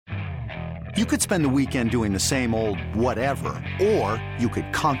You could spend the weekend doing the same old whatever, or you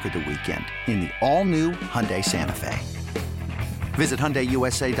could conquer the weekend in the all-new Hyundai Santa Fe. Visit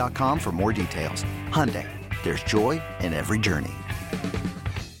HyundaiUSA.com for more details. Hyundai, there's joy in every journey.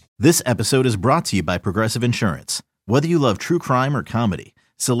 This episode is brought to you by Progressive Insurance. Whether you love true crime or comedy,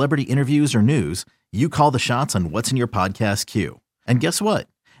 celebrity interviews or news, you call the shots on what's in your podcast queue. And guess what?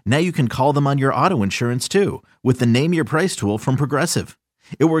 Now you can call them on your auto insurance too with the Name Your Price tool from Progressive.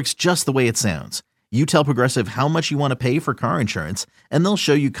 It works just the way it sounds. You tell Progressive how much you want to pay for car insurance, and they'll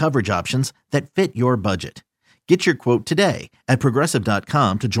show you coverage options that fit your budget. Get your quote today at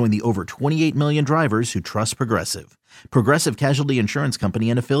Progressive.com to join the over 28 million drivers who trust Progressive. Progressive Casualty Insurance Company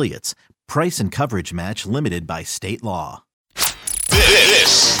and Affiliates. Price and coverage match limited by state law.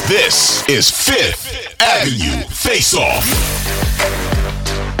 This is Fifth Avenue Face Off.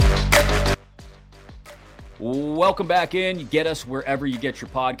 Welcome back in. You get us wherever you get your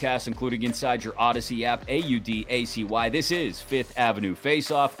podcasts, including inside your Odyssey app, AUDACY. This is Fifth Avenue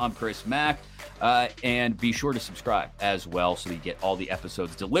Face Off. I'm Chris Mack. And be sure to subscribe as well so that you get all the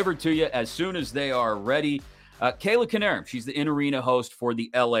episodes delivered to you as soon as they are ready. Kayla Knierim, she's the in-arena host for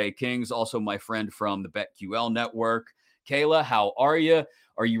the LA Kings, also my friend from the BetQL network. Kayla, how are you?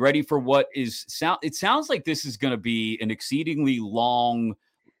 Are you ready for what is it sounds like this is going to be an exceedingly long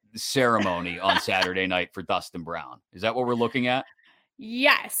ceremony on Saturday night for Dustin Brown. Is that what we're looking at?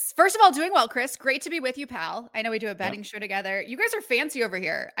 Yes. First of all, doing well, Chris. Great to be with you, pal. I know we do a betting show together. You guys are fancy over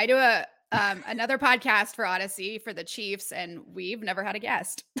here. I do another podcast for Odyssey for the Chiefs, and we've never had a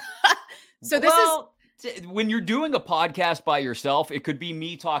guest. When you're doing a podcast by yourself, it could be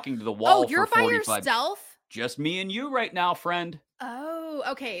me talking to the wall. Oh, you're for by 45. yourself? Just me and you right now, friend. Oh,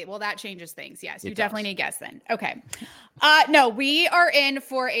 okay. Well, that changes things. Yes, you It definitely does. need guests then. Okay. No, we are in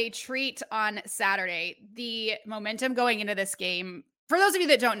for a treat on Saturday. The momentum going into this game, for those of you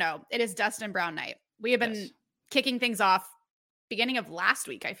that don't know, it is Dustin Brown night. We have been kicking things off beginning of last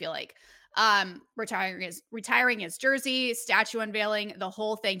week, I feel like. Retiring his jersey, statue unveiling, the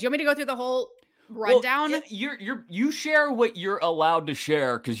whole thing. Do you want me to go through the whole rundown? Well, you share what you're allowed to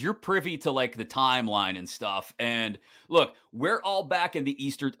share because you're privy to like the timeline and stuff. And look, we're all back in the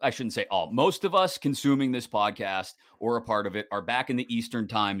Eastern. I shouldn't say all. Most of us consuming this podcast or a part of it are back in the Eastern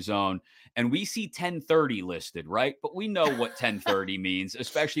time zone, and we see 10:30 listed, right? But we know what 10:30 means,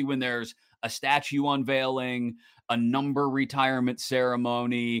 especially when there's a statue unveiling, a number retirement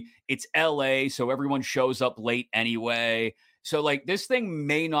ceremony. It's LA, so everyone shows up late anyway. So, like, this thing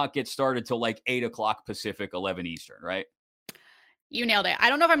may not get started till like 8 o'clock Pacific, 11 Eastern, right? You nailed it. I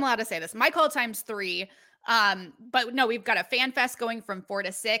don't know if I'm allowed to say this. My call time's 3. But no, we've got a fan fest going from 4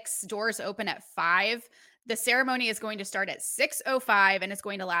 to 6. Doors open at 5. The ceremony is going to start at 6:05 and it's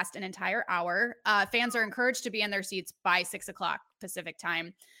going to last an entire hour. Fans are encouraged to be in their seats by 6 o'clock Pacific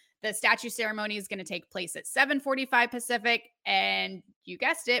time. The statue ceremony is going to take place at 7:45 Pacific. And you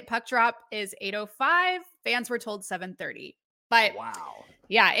guessed it, puck drop is 8:05. Fans were told 7:30. But wow.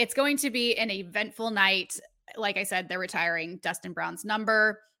 Yeah, it's going to be an eventful night. Like I said, they're retiring Dustin Brown's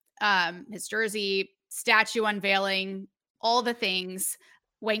number, his jersey, statue unveiling, all the things.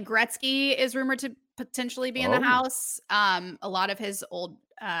 Wayne Gretzky is rumored to potentially be in the house. A lot of his old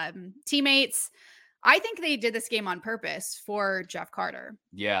teammates. I think they did this game on purpose for Jeff Carter.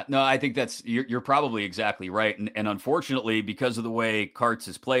 Yeah, no, I think you're probably exactly right. And unfortunately, because of the way Carts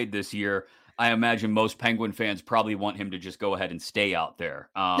has played this year, I imagine most Penguin fans probably want him to just go ahead and stay out there.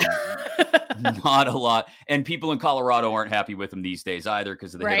 Not a lot. And people in Colorado aren't happy with him these days either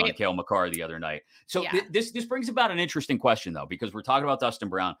because of the hit on Cale Makar the other night. So this brings about an interesting question, though, because we're talking about Dustin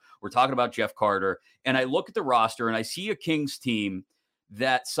Brown. We're talking about Jeff Carter. And I look at the roster and I see a Kings team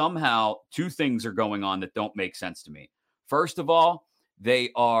that somehow two things are going on that don't make sense to me. First of all,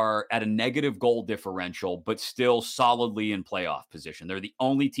 they are at a negative goal differential, but still solidly in playoff position. They're the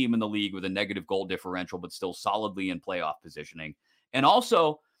only team in the league with a negative goal differential, but still solidly in playoff positioning. And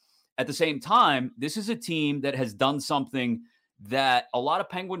also, at the same time, this is a team that has done something that a lot of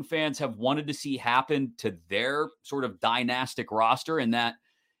Penguin fans have wanted to see happen to their sort of dynastic roster, in that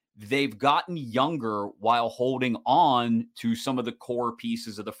they've gotten younger while holding on to some of the core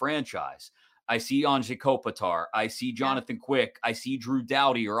pieces of the franchise. I see Anze Kopitar, I see Jonathan Quick, I see Drew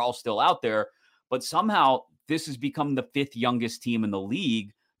Doughty are all still out there, but somehow this has become the 5th youngest team in the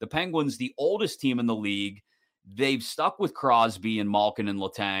league. The Penguins, the oldest team in the league. They've stuck with Crosby and Malkin and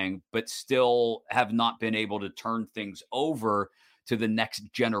Letang, but still have not been able to turn things over to the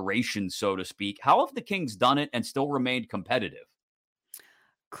next generation, so to speak. How have the Kings done it and still remained competitive?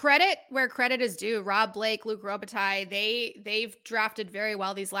 Credit where credit is due. Rob Blake, Luke Robitaille, they've drafted very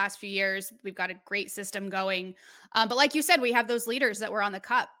well these last few years. We've got a great system going. But like you said, we have those leaders that were on the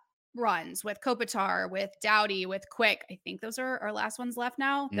cup runs with Kopitar, with Doughty, with Quick. I think those are our last ones left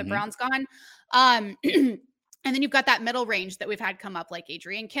now. The Brown's gone. And then you've got that middle range that we've had come up, like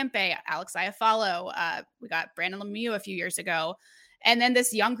Adrian Kempe, Alex Iafallo. We got Brandon Lemieux a few years ago. And then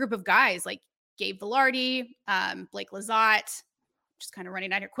this young group of guys like Gabe Velarde, Blake Lizotte, just kind of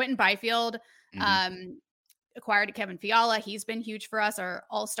running out here. Quentin Byfield, acquired Kevin Fiala. He's been huge for us. Our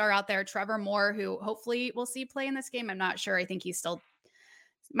all-star out there, Trevor Moore, who hopefully we'll see play in this game. I'm not sure. I think he's still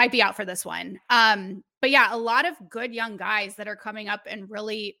might be out for this one. But yeah, a lot of good young guys that are coming up and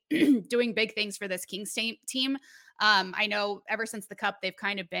really doing big things for this Kings team. I know ever since the Cup, they've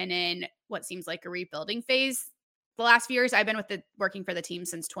kind of been in what seems like a rebuilding phase. The last few years, I've been working for the team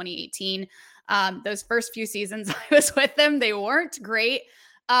since 2018. Those first few seasons I was with them, they weren't great.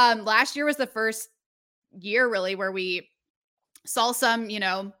 Last year was the first year really where we saw some,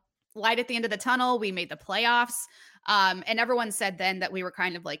 light at the end of the tunnel. We made the playoffs. And everyone said then that we were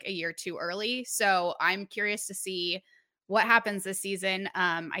kind of like a year too early. So I'm curious to see what happens this season.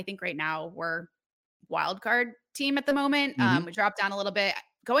 I think right now we're wild card team at the moment. We dropped down a little bit.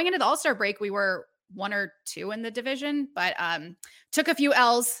 Going into the All-Star break, we were 1 or 2 in the division, but took a few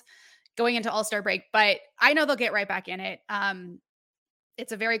L's going into All-Star break. But I know they'll get right back in it.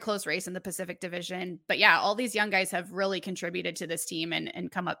 It's a very close race in the Pacific Division. But yeah, all these young guys have really contributed to this team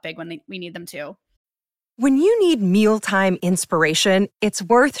and come up big when we need them to. When you need mealtime inspiration, it's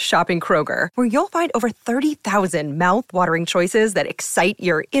worth shopping Kroger, where you'll find over 30,000 mouth-watering choices that excite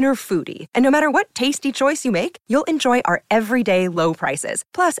your inner foodie. And no matter what tasty choice you make, you'll enjoy our everyday low prices,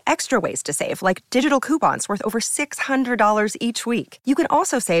 plus extra ways to save, like digital coupons worth over $600 each week. You can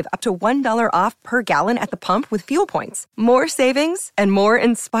also save up to $1 off per gallon at the pump with fuel points. More savings and more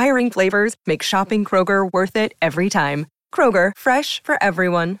inspiring flavors make shopping Kroger worth it every time. Kroger, fresh for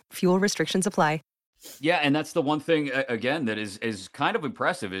everyone. Fuel restrictions apply. Yeah, and that's the one thing, again, that is kind of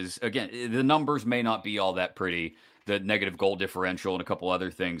impressive is, again, the numbers may not be all that pretty, the negative goal differential and a couple other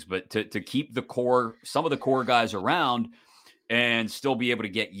things, but to keep some of the core guys around and still be able to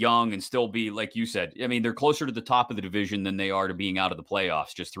get young and still be, like you said, I mean, they're closer to the top of the division than they are to being out of the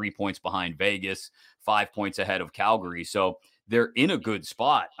playoffs, just 3 points behind Vegas, 5 points ahead of Calgary. So they're in a good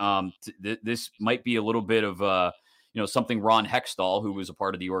spot. This might be a little bit of something Ron Hextall, who was a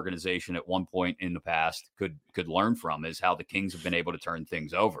part of the organization at one point in the past, could learn from, is how the Kings have been able to turn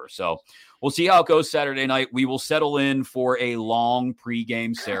things over. So we'll see how it goes Saturday night. We will settle in for a long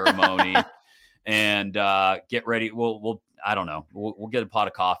pregame ceremony and get ready. We'll I don't know. We'll get a pot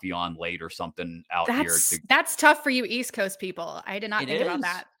of coffee on late or something out here. That's tough for you East Coast people. I did not think about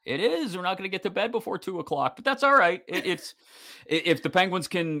that. It is. We're not going to get to bed before 2:00, but that's all right. It's if the Penguins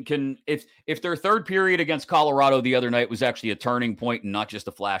can if their third period against Colorado the other night was actually a turning point and not just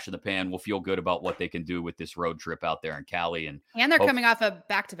a flash in the pan, we'll feel good about what they can do with this road trip out there in Cali. And they're coming off a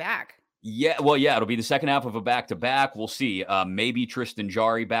back-to-back. Yeah, well, yeah, it'll be the second half of a back-to-back. We'll see. Maybe Tristan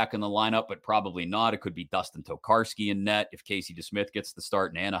Jarry back in the lineup, but probably not. It could be Dustin Tokarski in net if Casey DeSmith gets the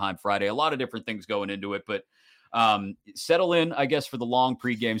start in Anaheim Friday. A lot of different things going into it, but settle in, I guess, for the long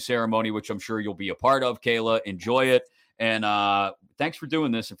pregame ceremony, which I'm sure you'll be a part of, Kayla. Enjoy it. And thanks for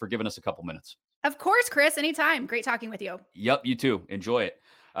doing this and for giving us a couple minutes. Of course, Chris. Anytime. Great talking with you. Yep, you too. Enjoy it.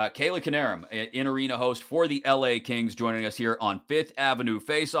 Kayla Knierim, in-arena host for the LA Kings, joining us here on 5th Avenue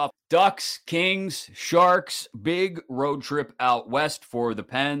Faceoff. Ducks, Kings, Sharks, big road trip out west for the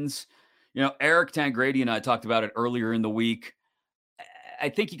Pens. Eric Tangradi and I talked about it earlier in the week. I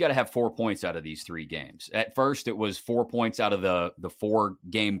think you got to have 4 points out of these 3 games. At first, it was 4 points out of the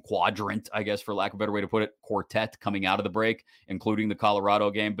 4-game quadrant, I guess, for lack of a better way to put it, quartet coming out of the break, including the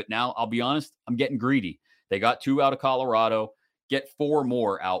Colorado game. But now, I'll be honest, I'm getting greedy. They got 2 out of Colorado. Get 4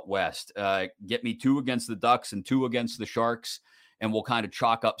 more out west. Get me 2 against the Ducks and 2 against the Sharks, and we'll kind of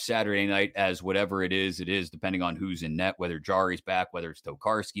chalk up Saturday night as whatever it is, depending on who's in net, whether Jarry's back, whether it's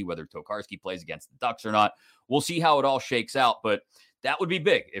Tokarski, whether Tokarski plays against the Ducks or not. We'll see how it all shakes out, but that would be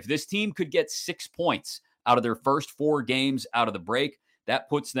big. If this team could get 6 points out of their first 4 games out of the break, that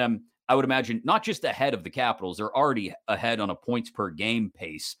puts them, I would imagine, not just ahead of the Capitals. They're already ahead on a points per game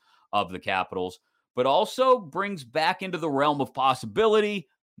pace of the Capitals, but also brings back into the realm of possibility,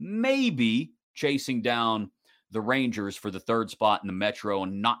 maybe chasing down the Rangers for the 3rd spot in the Metro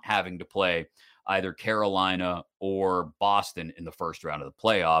and not having to play either Carolina or Boston in the first round of the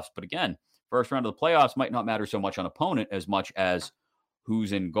playoffs. But again, first round of the playoffs might not matter so much on opponent as much as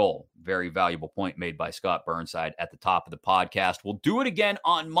who's in goal. Very valuable point made by Scott Burnside at the top of the podcast. We'll do it again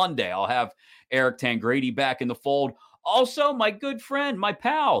on Monday. I'll have Eric Tangradi back in the fold. Also, my good friend, my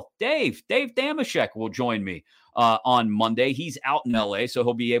pal, Dave Damashek will join me on Monday. He's out in LA, so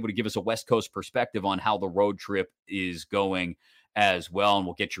he'll be able to give us a West Coast perspective on how the road trip is going as well. And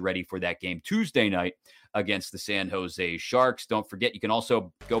we'll get you ready for that game Tuesday night against the San Jose Sharks. Don't forget, you can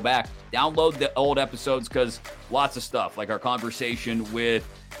also go back, download the old episodes, because lots of stuff, like our conversation with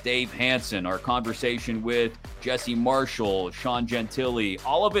Dave Hansen, our conversation with Jesse Marshall, Sean Gentili,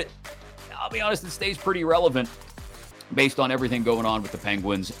 all of it, I'll be honest, it stays pretty relevant based on everything going on with the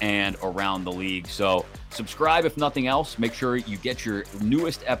Penguins and around the league. So subscribe if nothing else. Make sure you get your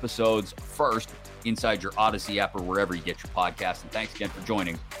newest episodes first inside your Odyssey app or wherever you get your podcast. And thanks again for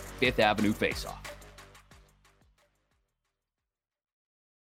joining Fifth Avenue Face-Off.